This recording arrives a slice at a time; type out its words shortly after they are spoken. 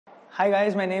Hi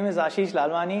guys, my name is Ashish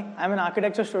Lalwani. I'm an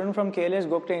architecture student from KLS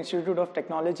Gogte Institute of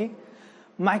Technology.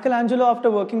 Michelangelo,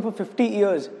 after working for 50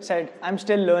 years, said, I'm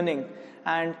still learning.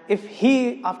 And if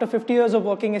he, after 50 years of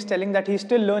working, is telling that he's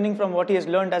still learning from what he has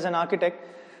learned as an architect,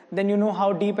 then you know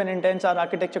how deep and intense our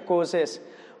architecture course is.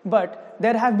 But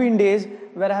there have been days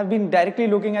where I have been directly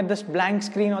looking at this blank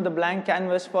screen or the blank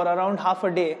canvas for around half a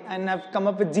day and I've come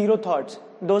up with zero thoughts.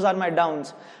 Those are my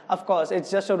downs. Of course, it's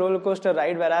just a roller coaster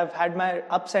ride where I've had my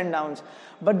ups and downs.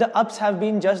 But the ups have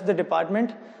been just the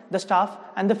department, the staff,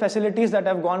 and the facilities that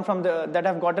I've gotten from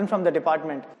the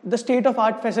department. The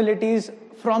state-of-art facilities,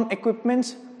 from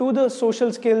equipments to the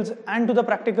social skills and to the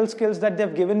practical skills that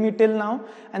they've given me till now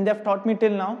and they've taught me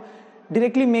till now,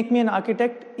 directly make me an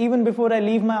architect even before I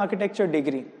leave my architecture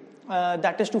degree.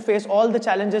 That is to face all the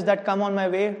challenges that come on my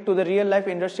way to the real life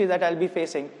industry that I'll be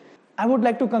facing. I would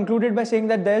like to conclude it by saying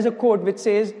that there is a quote which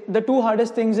says the two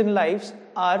hardest things in life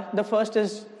are, the first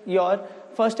is your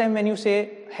first time when you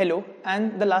say hello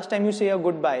and the last time you say a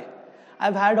goodbye.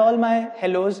 I've had all my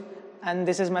hellos and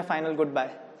this is my final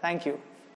goodbye. Thank you.